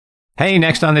Hey,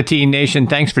 Next on the Tee Nation,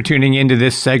 thanks for tuning into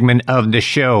this segment of the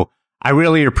show. I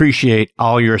really appreciate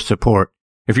all your support.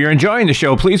 If you're enjoying the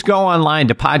show, please go online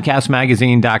to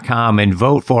podcastmagazine.com and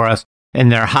vote for us in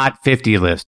their Hot 50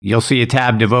 list. You'll see a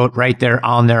tab to vote right there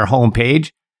on their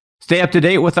homepage. Stay up to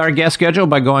date with our guest schedule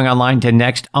by going online to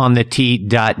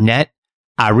nextonthetee.net.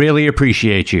 I really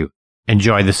appreciate you.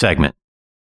 Enjoy the segment.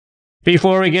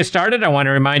 Before we get started, I want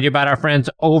to remind you about our friends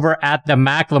over at the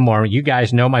Macklemore. You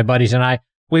guys know my buddies and I.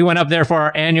 We went up there for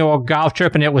our annual golf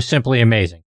trip, and it was simply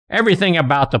amazing. Everything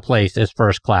about the place is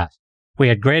first class. We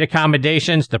had great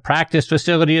accommodations. The practice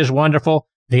facility is wonderful.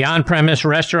 The on-premise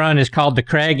restaurant is called The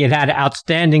Craig. It had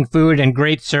outstanding food and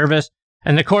great service.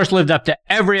 And the course lived up to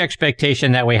every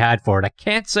expectation that we had for it. I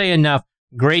can't say enough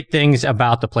great things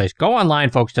about the place. Go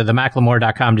online, folks, to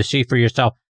themacklemore.com to see for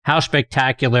yourself how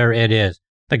spectacular it is.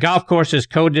 The golf course is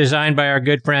co-designed by our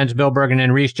good friends Bill Bergen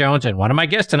and Reese Jones. And one of my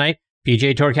guests tonight,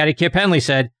 PGA Tour caddy Kip Henley,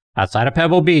 said, outside of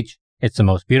Pebble Beach, it's the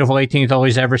most beautiful 18th hole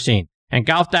he's ever seen. And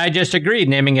Golf Digest agreed,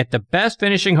 naming it the best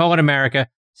finishing hole in America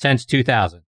since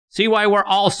 2000. See why we're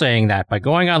all saying that by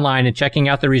going online and checking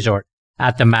out the resort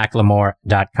at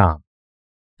themacklemore.com.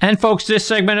 And folks, this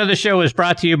segment of the show is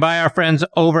brought to you by our friends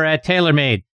over at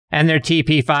TaylorMade and their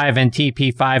TP5 and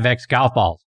TP5X golf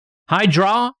balls. High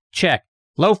draw? Check.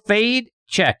 Low fade?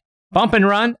 Check. Bump and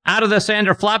run? Out of the sand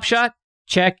or flop shot?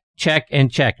 Check, check, and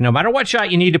check. No matter what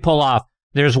shot you need to pull off,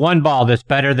 there's one ball that's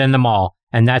better than them all,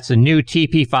 and that's the new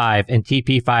TP5 and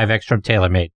TP5X from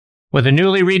TaylorMade. With a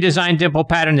newly redesigned dimple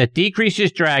pattern that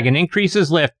decreases drag and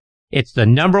increases lift, it's the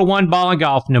number one ball in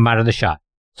golf no matter the shot.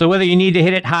 So whether you need to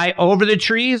hit it high over the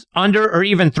trees, under, or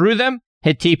even through them,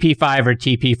 hit TP5 or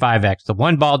TP5X, the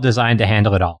one ball designed to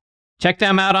handle it all. Check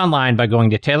them out online by going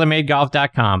to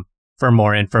TaylorMadeGolf.com for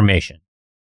more information.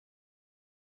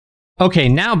 Okay,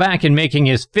 now back and making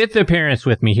his fifth appearance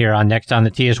with me here on Next on the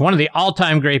Tee is one of the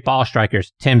all-time great ball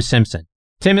strikers, Tim Simpson.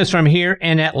 Tim is from here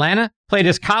in Atlanta, played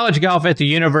his college golf at the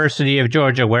University of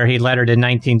Georgia, where he lettered in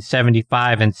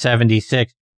 1975 and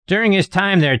 76. During his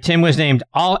time there, Tim was named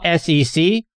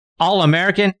All-SEC,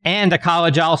 All-American, and a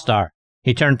College All-Star.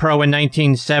 He turned pro in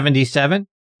 1977.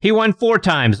 He won 4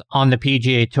 times on the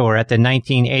PGA Tour at the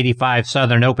 1985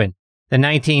 Southern Open, the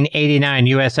 1989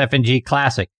 USF&G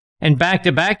Classic, and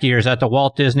back-to-back years at the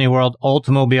Walt Disney World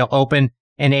Oldsmobile Open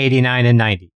in 89 and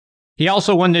 90. He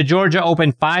also won the Georgia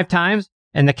Open 5 times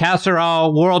and the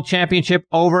Casserole World Championship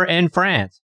over in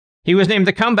France. He was named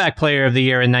the Comeback Player of the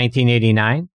Year in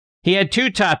 1989. He had 2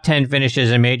 top 10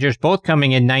 finishes in majors, both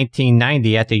coming in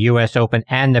 1990 at the U.S. Open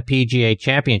and the PGA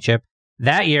Championship.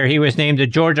 That year, he was named the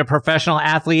Georgia Professional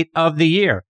Athlete of the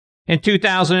Year. In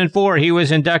 2004, he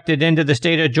was inducted into the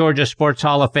State of Georgia Sports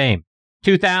Hall of Fame.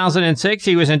 2006,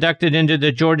 he was inducted into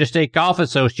the Georgia State Golf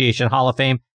Association Hall of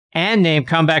Fame and named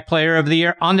Comeback Player of the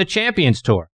Year on the Champions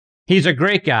Tour. He's a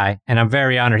great guy, and I'm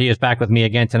very honored he is back with me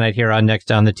again tonight here on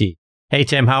Next on the Tee. Hey,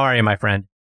 Tim, how are you, my friend?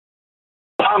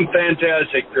 I'm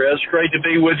fantastic, Chris. Great to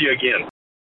be with you again.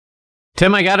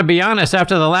 Tim, I got to be honest,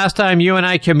 after the last time you and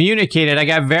I communicated, I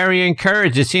got very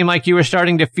encouraged. It seemed like you were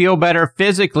starting to feel better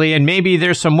physically, and maybe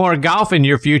there's some more golf in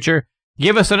your future.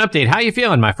 Give us an update. How you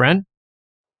feeling, my friend?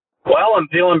 Well, I'm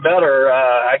feeling better.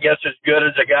 I guess as good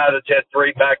as a guy that's had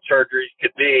 3 back surgeries could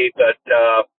be, but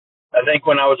I think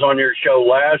when I was on your show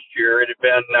last year, it had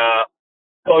been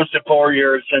close to 4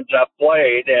 years since I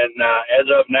played, and as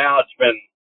of now, it's been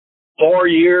 4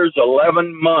 years,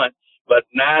 11 months, but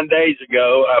 9 days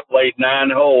ago, I played 9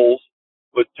 holes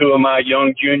with 2 of my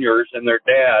young juniors and their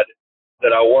dad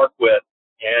that I work with.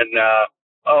 And,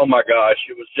 oh my gosh,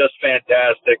 it was just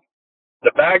fantastic.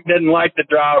 The back didn't like the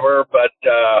driver, but,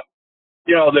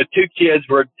 the 2 kids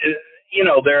were,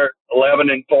 they're 11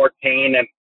 and 14, and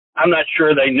I'm not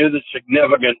sure they knew the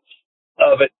significance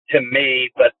of it to me,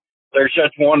 but they're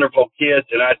such wonderful kids,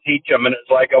 and I teach them, and it's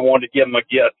like I wanted to give them a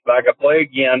gift. If I could play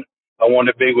again, I want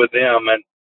to be with them, and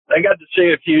they got to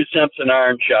see a few Simpson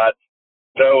iron shots,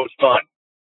 so it was fun.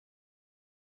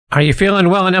 Are you feeling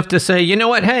well enough to say, you know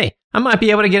what, hey, I might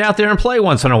be able to get out there and play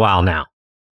once in a while now?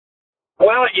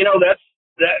 Well,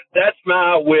 that's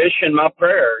my wish and my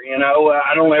prayer.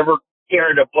 I don't ever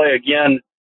care to play again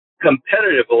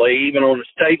competitively, even on a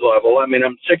state level. I mean,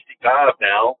 I'm 65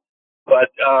 now, but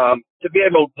to be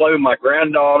able to play with my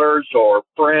granddaughters or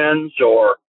friends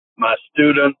or my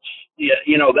students,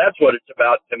 that's what it's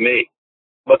about to me.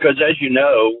 Because as you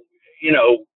know,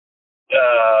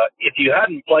 if you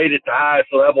hadn't played at the highest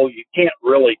level, you can't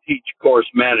really teach course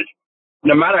management.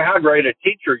 No matter how great a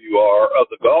teacher you are of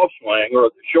the golf swing or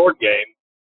the short game,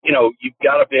 you've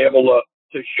got to be able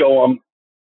to show them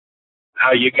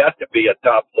how you got to be a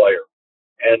top player.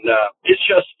 And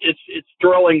it's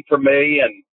thrilling for me.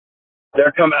 And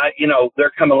they're coming.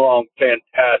 They're coming along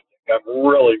fantastic. I'm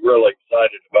really, really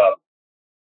excited about them.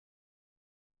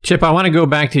 Chip, I want to go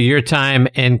back to your time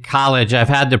in college. I've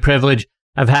had the privilege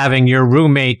of having your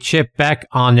roommate, Chip Beck,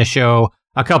 on the show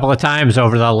a couple of times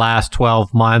over the last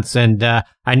 12 months. And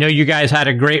I know you guys had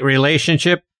a great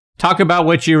relationship. Talk about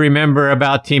what you remember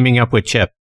about teaming up with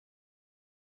Chip.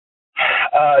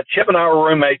 Chip and I were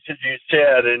roommates, as you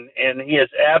said, and he is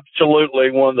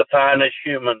absolutely one of the finest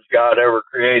humans God ever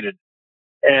created.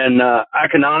 And I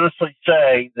can honestly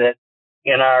say that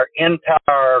in our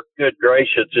entire, good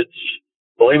gracious, it's,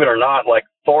 believe it or not, like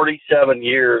 47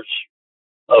 years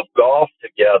of golf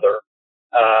together,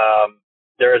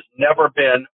 there has never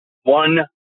been 1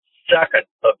 second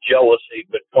of jealousy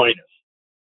between us.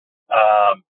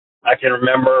 I can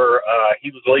remember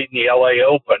he was leading the LA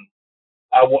Open.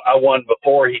 I won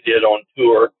before he did on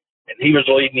tour, and he was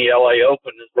leading the LA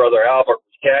Open. His brother Albert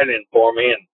was caddying for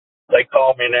me, and they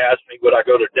called me and asked me would I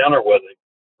go to dinner with him,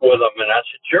 and I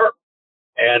said sure.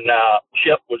 And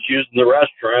Chip was using the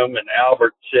restroom, and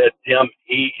Albert said, "Tim,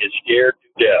 he is scared to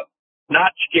death.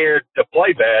 Not scared to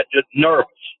play bad, just nervous."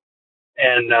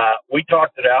 And we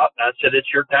talked it out, and I said,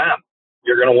 "It's your time.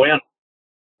 You're going to win."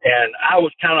 And I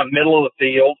was kind of middle of the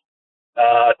field,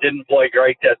 didn't play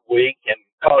great that week, and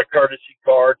caught a courtesy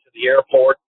car to the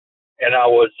airport. And I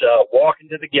was walking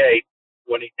to the gate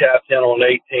when he tapped in on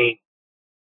 18,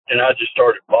 and I just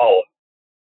started bawling.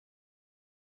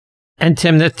 And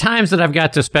Tim, the times that I've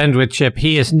got to spend with Chip,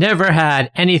 he has never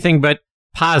had anything but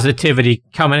positivity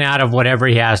coming out of whatever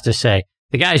he has to say.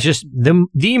 The guy is just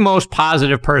the most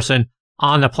positive person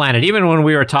on the planet. Even when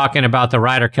we were talking about the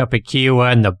Ryder Cup at Kiowa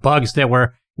and the bugs that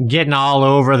were getting all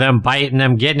over them, biting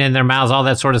them, getting in their mouths, all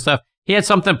that sort of stuff, he had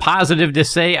something positive to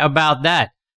say about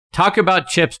that. Talk about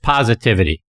Chip's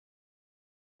positivity.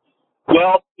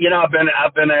 Well, I've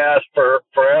been asked for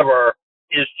forever,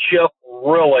 is Chip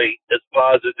really as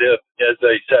positive as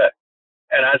they say?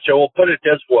 And I said, well, put it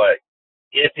this way.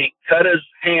 If he cut his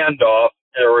hand off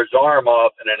or his arm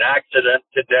off in an accident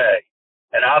today,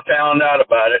 and I found out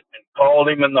about it and called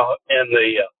him in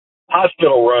the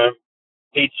hospital room,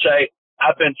 he'd say,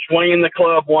 I've been swinging the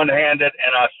club one-handed,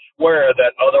 and I swear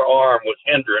that other arm was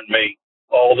hindering me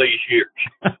all these years.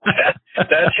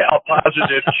 That's how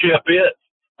positive Chip is.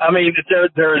 I mean,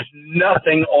 there's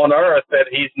nothing on earth that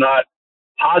he's not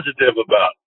positive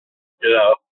about,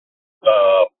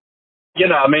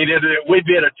 I mean, we'd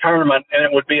be at a tournament and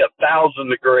it would be 1,000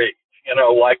 degrees,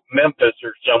 like Memphis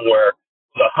or somewhere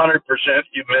with 100%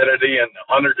 humidity and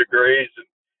 100 degrees, and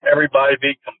everybody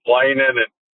be complaining, and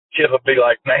Chip would be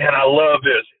like, man, I love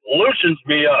this. It loosens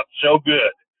me up so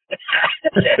good.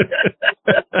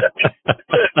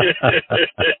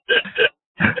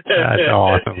 That's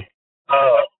awesome.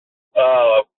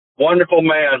 Wonderful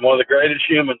man, one of the greatest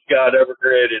humans God ever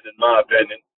created, in my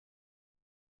opinion.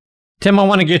 Tim, I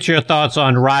want to get your thoughts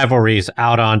on rivalries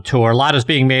out on tour. A lot is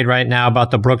being made right now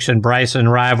about the Brooks and Bryson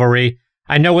rivalry.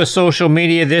 I know with social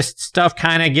media, this stuff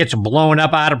kind of gets blown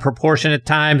up out of proportion at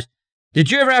times. Did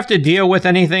you ever have to deal with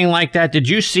anything like that? Did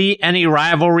you see any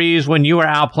rivalries when you were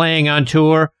out playing on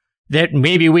tour that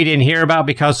maybe we didn't hear about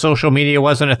because social media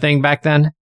wasn't a thing back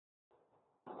then?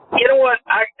 You know what?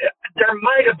 There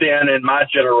might have been in my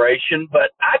generation,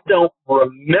 but I don't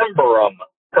remember them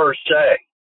per se.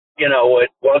 It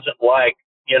wasn't like,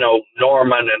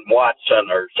 Norman and Watson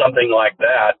or something like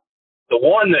that. The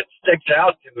one that sticks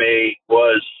out to me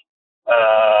was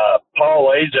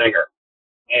Paul Azinger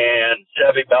and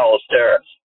Seve Ballesteros,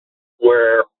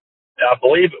 where I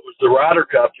believe it was the Ryder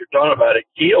Cup you're talking about at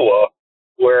Kiowa,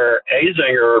 where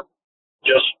Azinger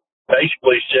just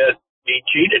basically said he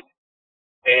cheated.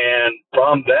 And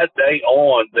from that day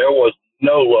on, there was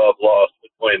no love lost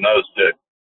between those two.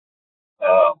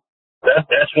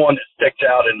 That's one that sticks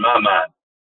out in my mind.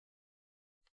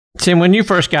 Tim, when you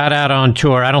first got out on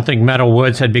tour, I don't think metal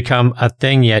woods had become a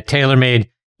thing yet. TaylorMade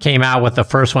came out with the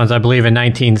first ones, I believe, in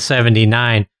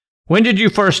 1979. When did you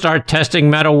first start testing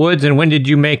metal woods, and when did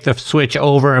you make the switch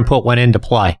over and put one into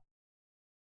play?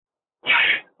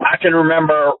 I can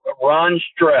remember Ron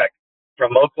Streck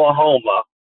from Oklahoma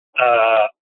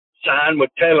signed with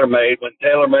TaylorMade when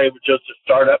TaylorMade was just a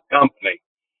startup company.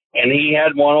 And he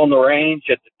had one on the range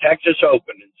at the Texas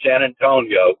Open in San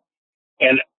Antonio.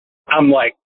 And I'm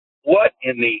like, what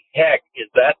in the heck is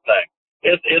that thing?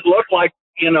 It looked like,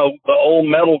 the old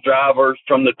metal drivers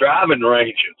from the driving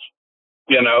ranges,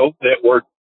 that were,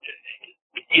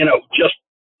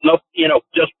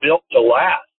 just built to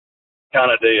last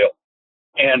kind of deal.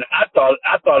 And I thought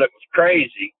it was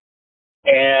crazy.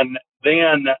 And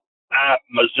then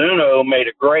Mizuno made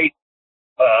a great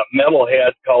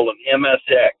metalhead called an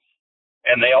MSX.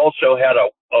 And they also had a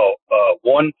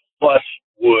 1 plus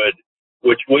wood,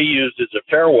 which we used as a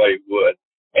fairway wood,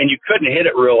 and you couldn't hit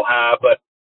it real high, but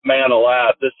man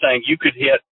alive, this thing, you could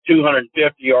hit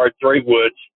 250-yard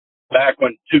 3-woods back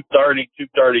when 230,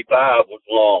 235 was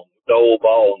long, with the old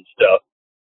ball and stuff.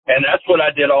 And that's what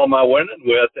I did all my winning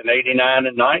with in 89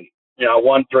 and 90. You know, I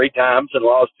won 3 times and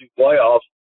lost 2 playoffs.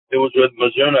 It was with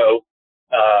Mizuno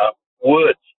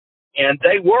woods. And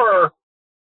they were,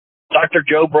 Dr.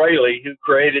 Joe Braley, who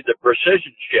created the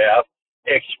precision shaft,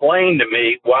 explained to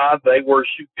me why they were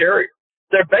superior.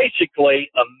 They're basically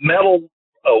a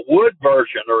wood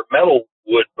version or metal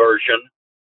wood version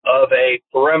of a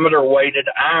perimeter weighted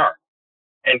iron.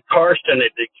 And Karsten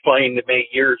had explained to me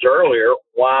years earlier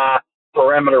why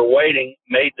perimeter weighting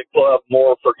made the club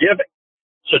more forgiving.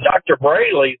 So Dr.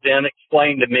 Braley then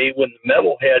explained to me when the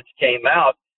metal heads came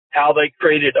out how they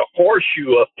created a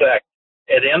horseshoe effect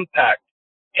at impact.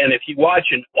 And if you watch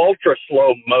an ultra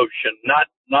slow motion,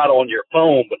 not on your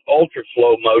phone, but ultra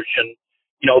slow motion,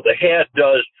 you know, the head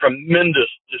does tremendous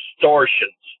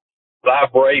distortions,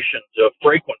 vibrations of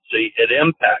frequency at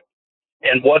impact.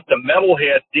 And what the metal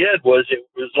head did was it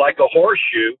was like a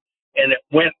horseshoe, and it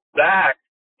went back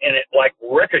and it like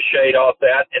ricocheted off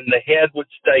that, and the head would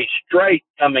stay straight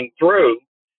coming through,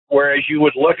 whereas you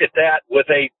would look at that with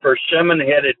a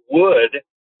persimmon-headed wood,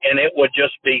 and it would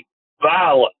just be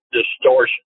violent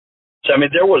distortion. So, I mean,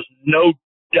 there was no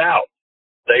doubt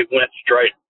they went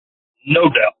straight. No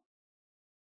doubt.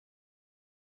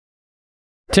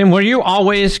 Tim, were you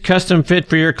always custom fit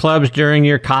for your clubs during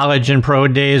your college and pro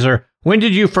days, or when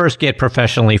did you first get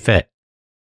professionally fit?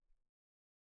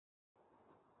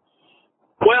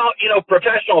 Well, you know,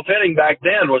 professional fitting back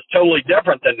then was totally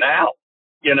different than now.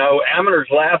 You know, amateurs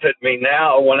laugh at me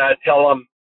now when I tell them,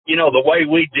 you know, the way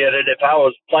we did it, if I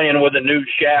was playing with a new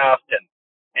shaft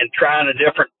and trying a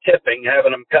different tipping,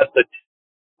 having them cut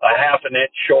a half an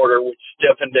inch shorter, which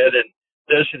stiffened it and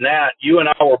this and that, you and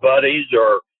I were buddies,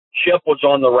 or Chip was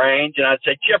on the range, and I'd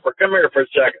say, Chipper, come here for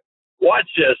a second. Watch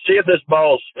this. See if this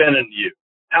ball is spinning to you.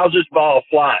 How's this ball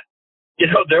flying? You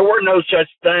know, there were no such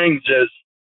things as,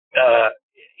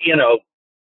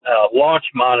 launch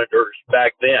monitors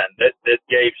back then that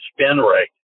gave spin rate,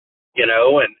 you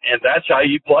know, and that's how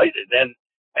you played it.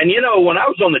 And, you know, when I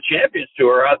was on the Champions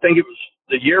Tour, I think it was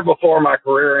the year before my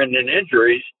career ended in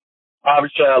injuries.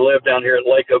 Obviously, I lived down here at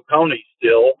Lake Oconee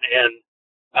still, and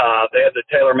they had the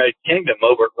TaylorMade Kingdom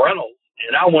over at Reynolds.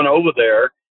 And I went over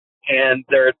there, and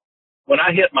when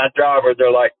I hit my driver,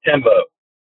 they're like, Timbo,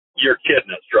 you're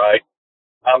kidding us, right?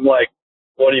 I'm like,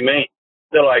 what do you mean?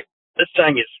 They're like, this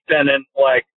thing is spinning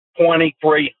like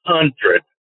 2,300.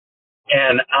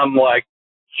 And I'm like,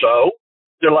 so?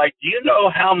 They're like, do you know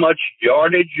how much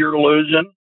yardage you're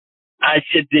losing? I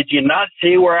said, did you not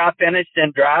see where I finished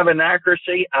in driving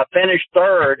accuracy? I finished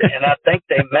third, and I think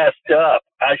they messed up.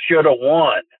 I should have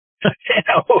won. You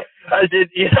know, I said,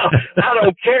 you know, I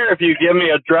don't care if you give me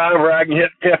a driver I can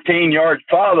hit 15 yards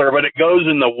farther, but it goes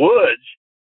in the woods.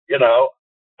 You know,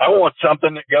 I want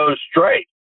something that goes straight.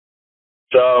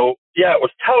 So, yeah, it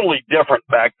was totally different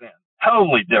back then.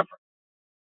 Totally different.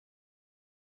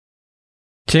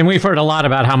 Tim, we've heard a lot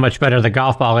about how much better the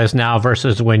golf ball is now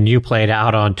versus when you played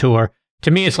out on tour.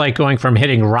 To me, it's like going from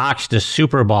hitting rocks to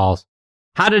super balls.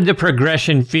 How did the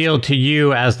progression feel to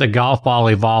you as the golf ball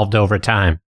evolved over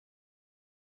time?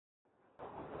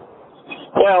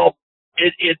 Well,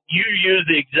 you use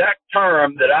the exact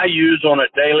term that I use on a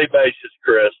daily basis,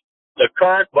 Chris. The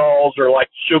current balls are like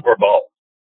super balls.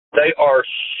 They are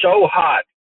so hot,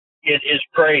 it is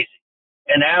crazy.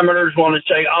 And amateurs want to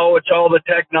say, oh, it's all the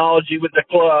technology with the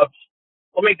clubs.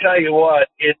 Let me tell you what,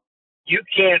 you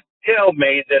can't tell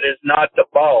me that it's not the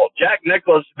ball. Jack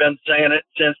Nicklaus has been saying it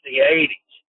since the 80s.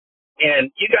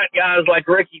 And you got guys like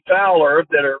Ricky Fowler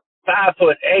that are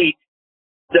 5'8"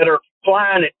 that are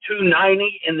flying at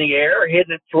 290 in the air,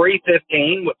 hitting at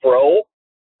 315 with roll.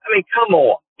 I mean, come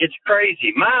on. It's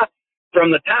crazy. From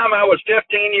the time I was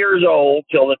 15 years old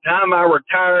till the time I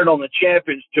retired on the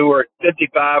Champions Tour at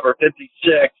 55 or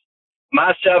 56,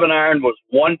 my 7-iron was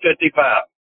 155,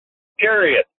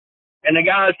 period. And the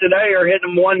guys today are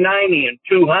hitting 190 and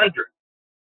 200,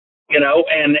 you know,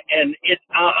 and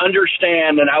I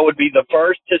understand, and I would be the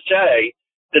first to say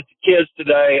that the kids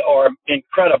today are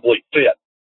incredibly fit.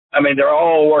 I mean, they're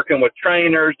all working with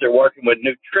trainers, they're working with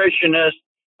nutritionists,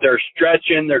 they're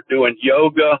stretching, they're doing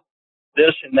yoga,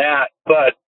 this and that,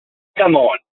 but come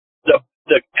on.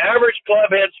 The average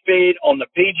club head speed on the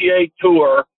PGA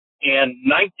Tour in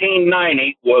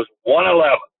 1990 was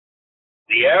 111.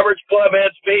 The average club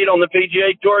head speed on the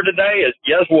PGA Tour today is,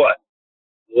 guess what?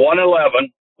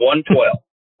 111, 112.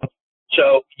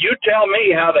 So you tell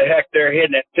me how the heck they're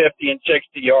hitting it 50 and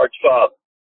 60 yards farther.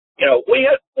 You know, we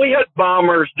had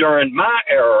bombers during my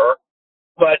era,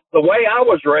 but the way I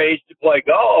was raised to play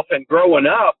golf and growing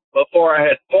up, before I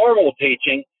had formal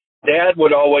teaching, Dad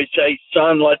would always say,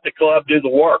 "Son, let the club do the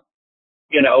work."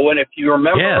 You know, and if you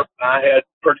remember, I had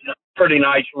pretty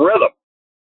nice rhythm.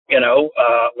 You know,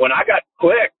 when I got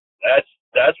quick,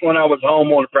 that's when I was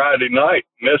home on Friday night,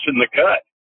 missing the cut.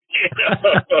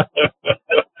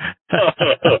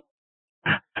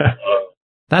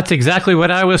 That's exactly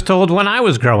what I was told when I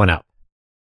was growing up.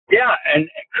 Yeah, and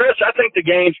Chris, I think the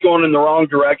game's going in the wrong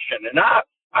direction. And I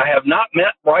have not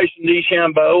met Bryson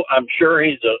DeChambeau. I'm sure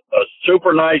he's a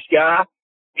super nice guy.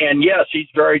 And yes, he's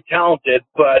very talented.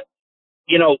 But,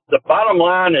 you know, the bottom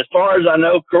line, as far as I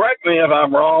know, correct me if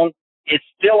I'm wrong, it's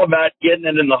still about getting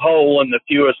it in the hole in the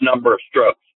fewest number of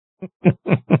strokes.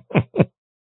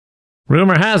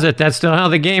 Rumor has it that's still how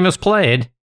the game is played.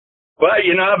 Well,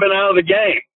 you know, I've been out of the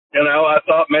game. You know, I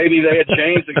thought maybe they had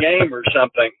changed the game or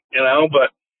something, you know,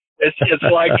 but it's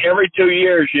like every 2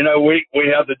 years, you know, we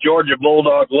have the Georgia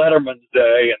Bulldog Letterman's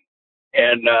Day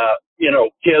and you know,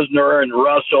 Kisner and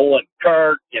Russell and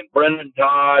Kirk and Brendan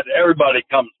Todd, everybody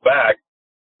comes back,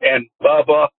 and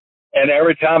Bubba. And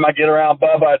every time I get around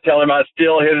Bubba, I tell him I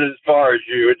still hit it as far as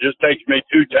you. It just takes me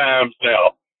 2 times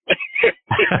now.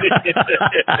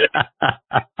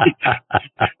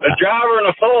 A driver and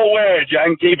a full wedge, I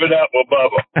can keep it up with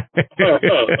Bubba.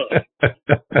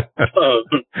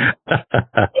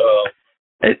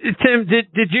 Tim,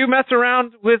 did you mess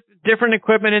around with different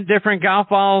equipment and different golf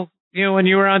balls? You know, when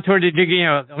you were on tour, did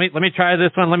you let me try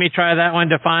this one, let me try that one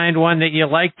to find one that you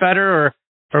liked better,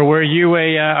 or were you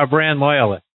a brand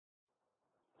loyalist?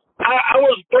 I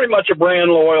was pretty much a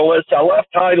brand loyalist. I left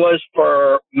Titleist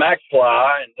for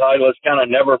MaxFly, and Titleist kind of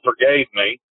never forgave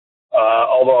me,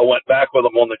 although I went back with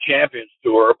them on the Champions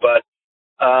Tour. But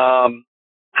I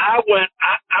went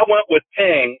with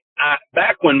Ping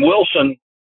back when Wilson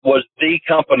was the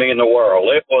company in the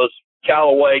world. It was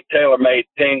Callaway, TaylorMade,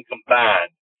 Ping combined.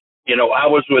 You know, I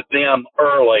was with them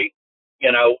early,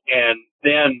 you know, and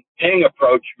then Ping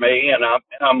approached me, and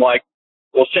I'm like,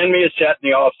 well, send me a set in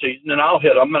the off season and I'll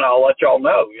hit them and I'll let y'all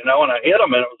know, you know, and I hit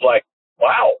them and it was like,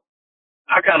 wow,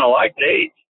 I kind of like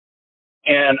these.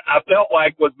 And I felt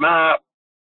like with my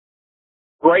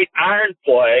great iron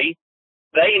play,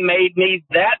 they made me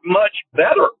that much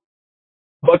better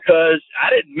because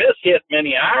I didn't miss hit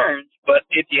many irons, but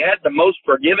if you had the most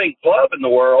forgiving club in the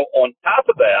world on top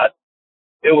of that,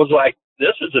 it was like,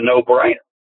 this is a no-brainer.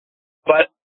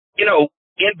 But, you know,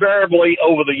 invariably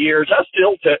over the years, I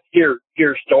still hear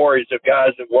stories of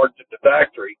guys that worked at the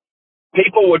factory.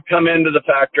 People would come into the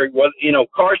factory with, you know,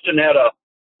 Karsten had a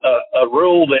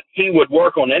rule that he would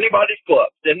work on anybody's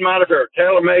clubs. Didn't matter if they were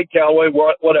TaylorMade, Callaway,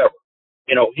 whatever.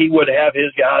 You know, he would have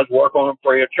his guys work on them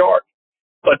free of charge.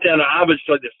 But then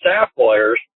obviously the staff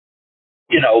players,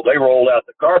 you know, they rolled out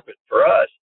the carpet for us.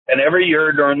 And every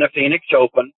year during the Phoenix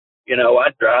Open, you know,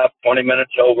 I'd drive 20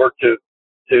 minutes over to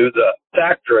the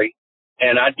factory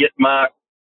and I'd get my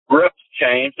grips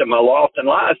changed and my loft and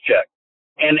lies checked.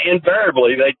 And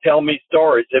invariably, they'd tell me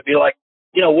stories. They'd be like,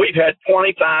 you know, we've had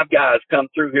 25 guys come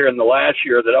through here in the last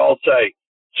year that all say,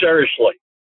 seriously,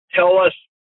 tell us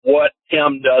what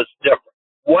Tim does different.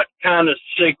 What kind of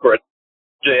secret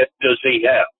does he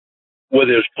have with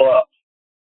his clubs?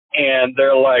 And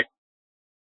they're like,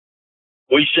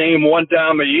 we see him one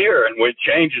time a year and we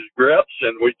change his grips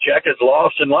and we check his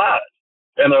lofts and lies.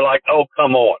 And they're like, oh,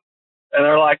 come on. And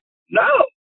they're like, no,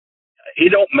 he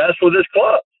don't mess with his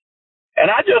clubs. And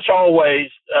I just always,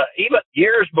 even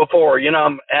years before, you know,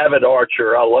 I'm an avid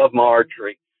archer. I love my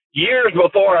archery. Years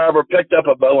before I ever picked up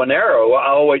a bow and arrow, I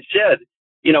always said,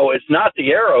 you know, it's not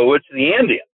the arrow, it's the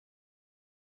Indian,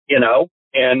 you know.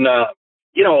 And,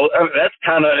 you know, that's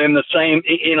kind of in the same,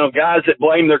 you know, guys that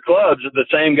blame their clubs are the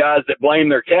same guys that blame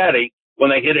their caddy when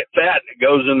they hit it fat and it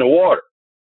goes in the water.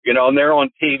 You know, and they're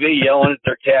on TV yelling at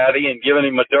their caddy and giving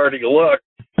him a dirty look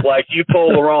like you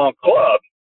pulled the wrong club.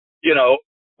 You know,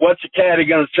 what's the caddy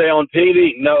going to say on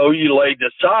TV? No, you laid the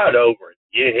side over it.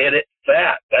 You hit it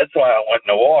fat. That's why I went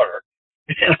in the water.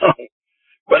 You know,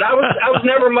 but I was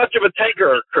never much of a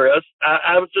tinkerer, Chris.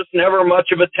 I was just never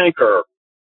much of a tinkerer.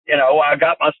 You know, I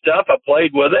got my stuff. I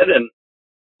played with it. And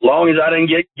as long as I didn't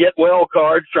get well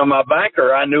cards from my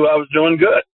banker, I knew I was doing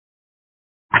good.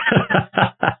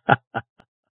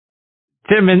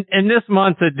 Tim, in this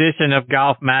month's edition of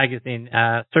Golf Magazine,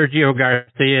 Sergio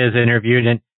Garcia is interviewed,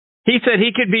 and he said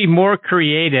he could be more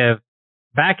creative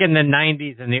back in the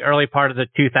 90s and the early part of the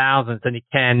 2000s than he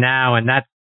can now, and that's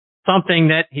something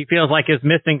that he feels like is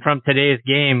missing from today's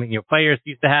game. You know, players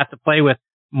used to have to play with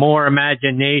more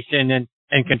imagination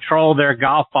and control their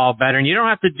golf ball better. And you don't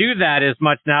have to do that as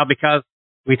much now because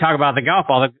we talk about the golf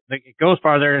ball. It goes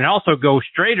farther and also goes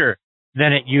straighter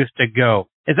than it used to go.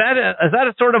 Is that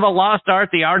a sort of a lost art,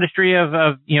 the artistry of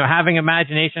having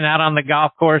imagination out on the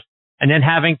golf course and then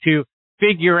having to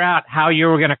figure out how you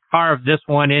were going to carve this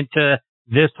one into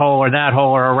this hole or that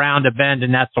hole or around a bend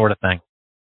and that sort of thing?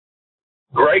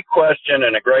 Great question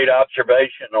and a great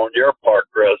observation on your part,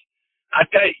 Chris. I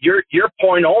tell you, your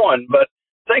point on, but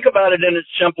think about it in its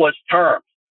simplest terms.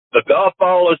 The golf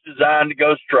ball is designed to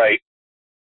go straight.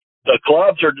 The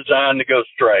clubs are designed to go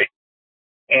straight.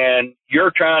 And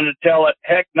you're trying to tell it,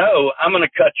 heck no, I'm going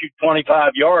to cut you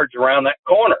 25 yards around that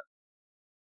corner.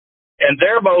 And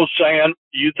they're both saying,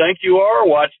 you think you are?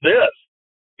 Watch this.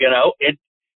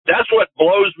 That's what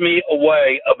blows me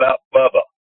away about Bubba.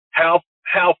 How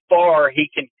far he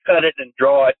can cut it and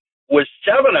draw it with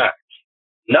 7 irons,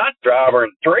 not driver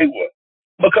and 3-wood,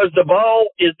 because the ball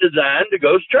is designed to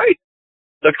go straight.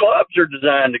 The clubs are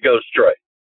designed to go straight.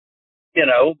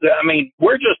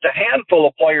 We're just a handful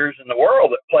of players in the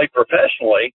world that play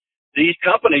professionally. These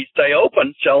companies stay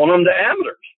open selling them to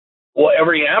amateurs. Well,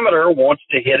 every amateur wants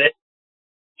to hit it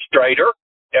straighter.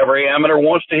 Every amateur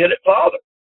wants to hit it farther.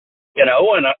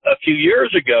 And a few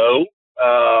years ago,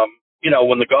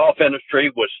 when the golf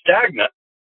industry was stagnant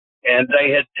and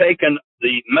they had taken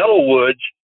the metalwoods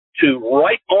to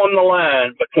right on the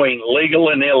line between legal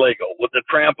and illegal with the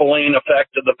trampoline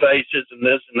effect of the faces and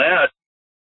this and that,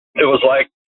 it was like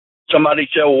somebody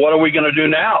said, well, what are we going to do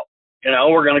now?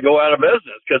 We're going to go out of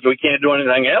business because we can't do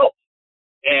anything else.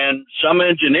 And some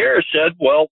engineers said,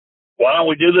 well, why don't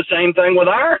we do the same thing with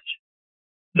irons?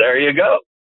 There you go.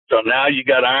 So now you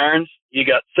got irons. You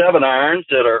got 7 irons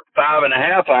that are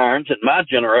 5.5 irons in my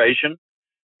generation,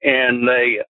 and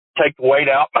they take the weight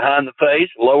out behind the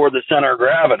face, lower the center of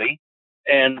gravity,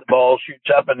 and the ball shoots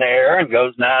up in the air and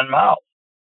goes 9 miles.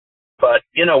 But,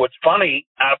 it's funny.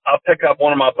 I'll pick up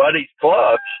one of my buddy's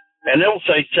clubs, and it'll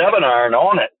say 7 iron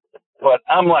on it. But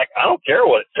I'm like, I don't care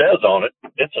what it says on it.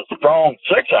 It's a strong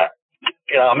 6 iron.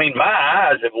 My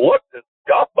eyes have looked at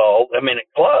golf balls, at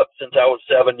clubs since I was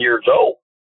 7 years old.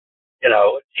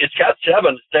 It's got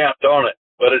 7 stamped on it,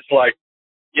 but it's like,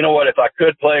 you know what, if I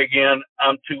could play again,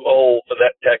 I'm too old for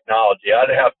that technology. I'd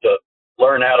have to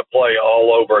learn how to play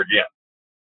all over again.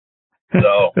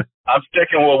 So I'm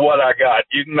sticking with what I got.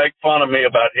 You can make fun of me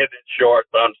about hitting it short,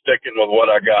 but I'm sticking with what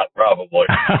I got probably.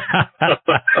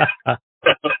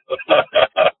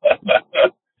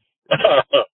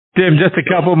 Tim, just a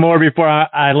couple more before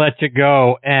I let you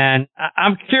go. And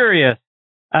I'm curious,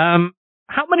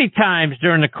 how many times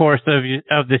during the course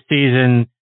of the season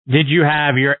did you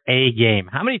have your A game?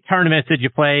 How many tournaments did you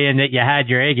play in that you had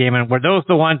your A game? And were those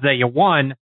the ones that you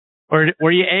won? Or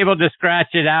were you able to scratch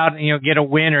it out and, get a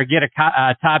win or get a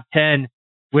top 10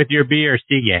 with your B or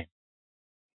C game?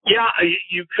 Yeah,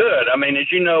 you could.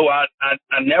 As you know, I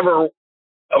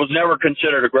was never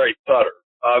considered a great putter.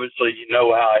 Obviously, you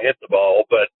know how I hit the ball,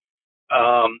 but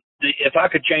if I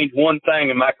could change one thing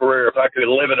in my career, if I could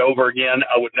live it over again,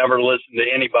 I would never listen to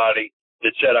anybody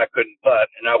that said I couldn't putt,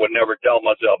 and I would never tell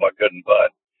myself I couldn't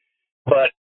putt. But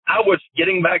I was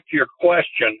getting back to your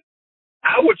question.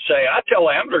 I would say, I tell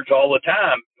amateurs all the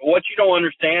time, what you don't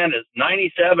understand is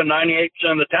 97, 98%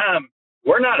 of the time,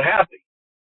 we're not happy.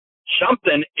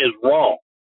 Something is wrong.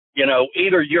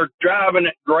 Either you're driving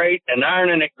it great and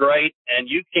ironing it great, and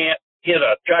you can't hit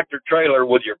a tractor trailer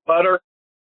with your putter,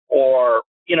 or,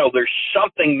 there's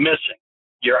something missing.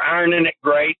 You're ironing it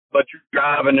great, but you're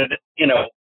driving it,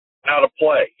 out of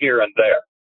play here and there.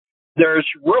 There's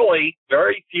really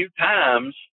very few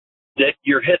times that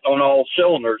you're hitting on all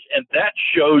cylinders, and that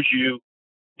shows you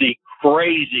the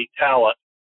crazy talent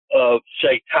of,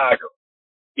 say, Tiger,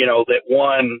 that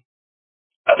won,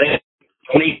 I think,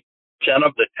 20%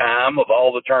 of the time of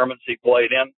all the tournaments he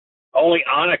played in. Only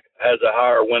Annika has a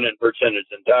higher winning percentage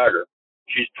than Tiger.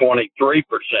 She's 23%.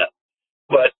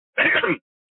 But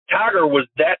Tiger was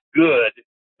that good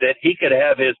that he could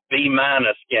have his B-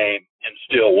 game and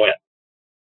still win.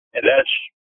 And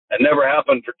that never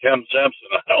happened for Tim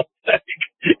Simpson, I don't think.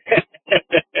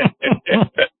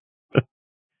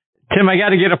 Tim, I got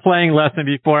to get a playing lesson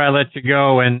before I let you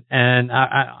go, and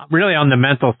I really on the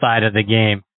mental side of the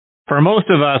game. For most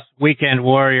of us weekend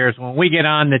warriors, when we get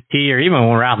on the tee or even when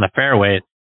we're out in the fairways,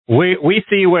 we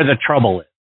see where the trouble is.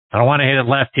 I don't want to hit it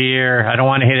left here. I don't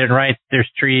want to hit it right. There's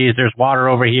trees. There's water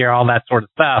over here, all that sort of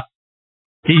stuff.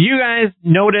 Do you guys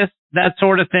notice that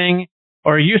sort of thing?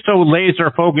 Or are you so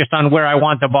laser focused on where I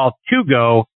want the ball to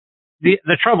go?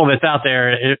 The trouble that's out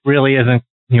there, it really isn't,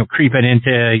 creeping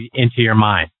into your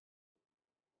mind.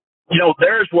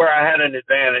 There's where I had an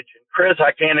advantage. And Chris,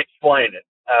 I can't explain it.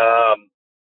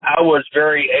 I was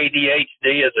very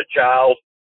ADHD as a child.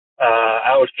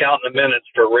 I was counting the minutes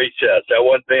for recess. I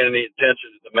wasn't paying any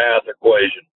attention to the math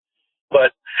equation.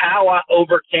 But how I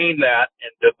overcame that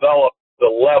and developed the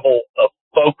level of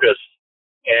focus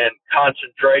and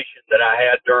concentration that I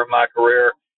had during my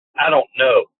career, I don't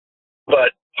know.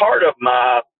 But part of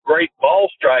my great ball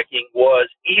striking was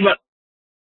even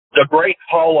the great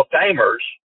Hall of Famers,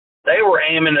 they were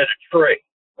aiming at a tree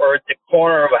or at the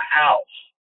corner of a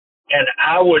house. And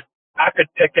I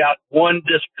could pick out one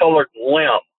discolored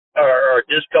limb or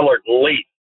discolored leaf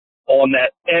on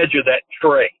that edge of that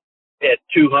tree at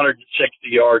 260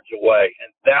 yards away.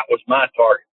 And that was my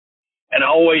target. And I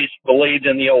always believed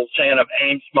in the old saying of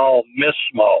aim small, miss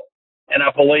small. And I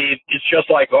believe it's just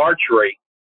like archery.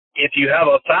 If you have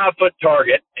a 5-foot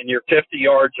target and you're 50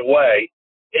 yards away,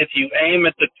 if you aim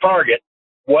at the target,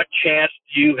 what chance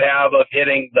do you have of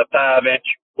hitting the 5-inch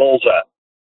bullseye?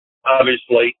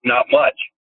 Obviously, not much.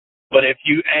 But if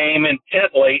you aim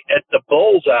intently at the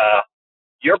bullseye,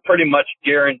 you're pretty much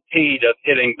guaranteed of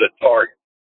hitting the target.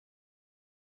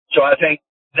 So I think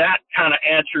that kind of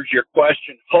answers your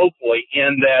question, hopefully,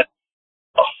 in that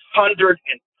 120%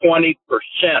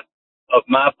 of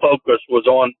my focus was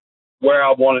on where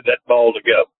I wanted that ball to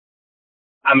go.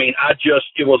 I mean,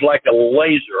 it was like a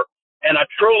laser. And I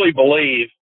truly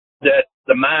believe that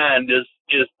the mind is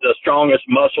the strongest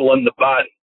muscle in the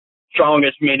body.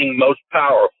 Strongest meaning most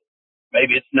powerful.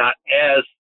 Maybe it's not as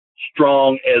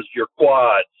strong as your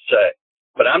quads say.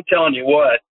 But I'm telling you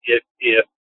what, if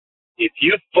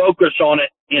you focus on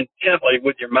it intently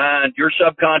with your mind, your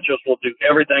subconscious will do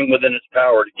everything within its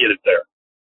power to get it there.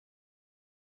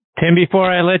 Tim, before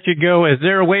I let you go, is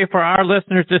there a way for our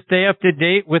listeners to stay up to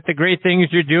date with the great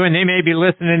things you're doing? They may be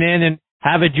listening in and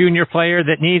have a junior player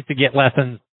that needs to get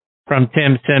lessons from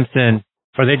Tim Simpson,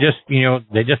 or they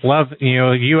just love,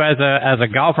 you as a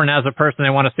golfer and as a person. They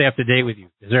want to stay up to date with you.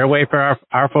 Is there a way for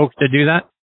our folks to do that?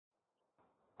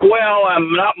 Well,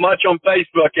 I'm not much on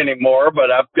Facebook anymore,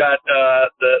 but I've got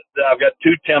I've got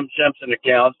 2 Tim Simpson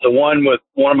accounts. The one with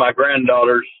one of my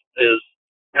granddaughters is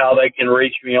how they can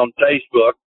reach me on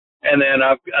Facebook. And then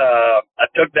I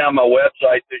took down my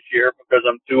website this year because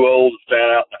I'm too old to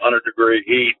stand out in 100-degree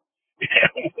heat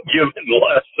giving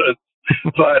lessons.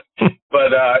 But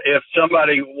if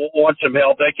somebody wants some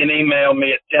help, they can email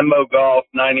me at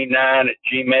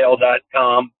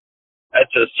timbogolf99@gmail.com.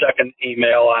 That's a second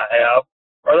email I have.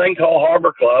 Or they can call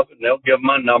Harbor Club, and they'll give them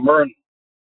my number, and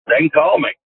they can call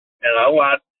me. I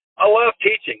love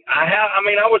teaching.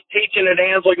 I was teaching at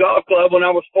Ansley Golf Club when I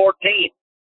was 14,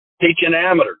 teaching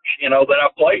amateurs, that I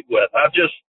played with. I've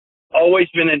just always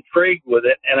been intrigued with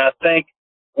it, and I think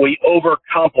we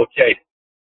overcomplicate it.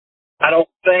 I don't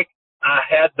think I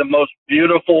had the most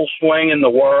beautiful swing in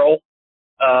the world.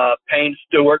 Payne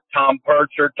Stewart, Tom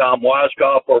Purcher, Tom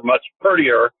Weiskopf were much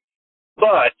prettier,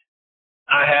 but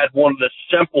I had one of the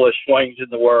simplest swings in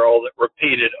the world that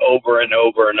repeated over and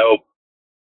over and over.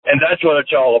 And that's what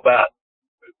it's all about.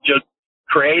 Just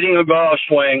creating a golf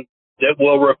swing that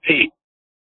will repeat.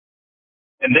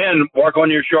 And then work on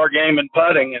your short game and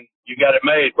putting, and you got it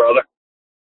made, brother.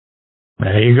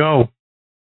 There you go.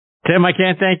 Tim, I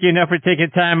can't thank you enough for taking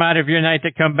time out of your night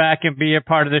to come back and be a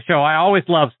part of the show. I always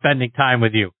love spending time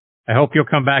with you. I hope you'll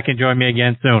come back and join me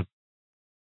again soon.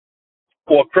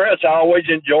 Well, Chris, I always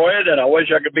enjoy it, and I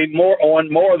wish I could be more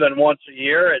than once a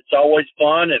year. It's always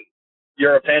fun, and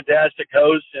you're a fantastic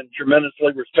host and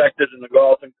tremendously respected in the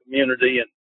golfing community. And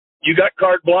you got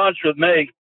carte blanche with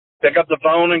me. Pick up the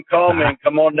phone and call me and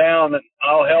come on down, and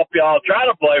I'll help you. I'll try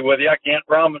to play with you. I can't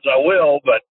promise I will,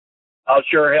 but I'll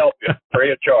sure help you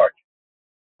free of charge.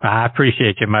 I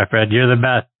appreciate you, my friend. You're the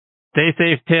best. Stay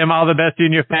safe, Tim. All the best to you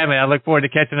and your family. I look forward to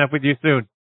catching up with you soon.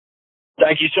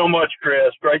 Thank you so much,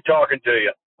 Chris. Great talking to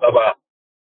you. Bye-bye.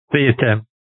 See you, Tim.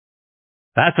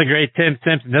 That's a great Tim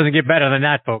Simpson. Doesn't get better than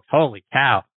that, folks. Holy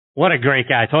cow. What a great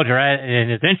guy. I told you right in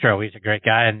his intro he's a great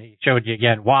guy, and he showed you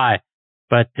again why.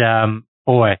 But,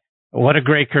 boy, what a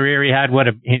great career he had.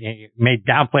 He made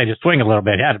downplayed his swing a little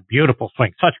bit. He had a beautiful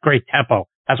swing. Such great tempo.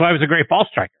 That's why he was a great ball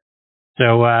striker.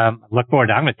 So, look forward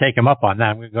to I'm going to take him up on that.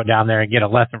 I'm going to go down there and get a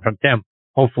lesson from Tim.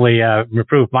 Hopefully,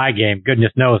 improve my game.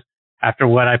 Goodness knows. After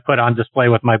what I put on display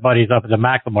with my buddies up at the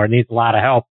Macklemore, needs a lot of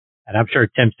help. And I'm sure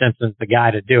Tim Simpson's the guy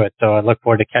to do it. So I look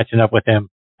forward to catching up with him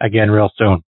again real soon.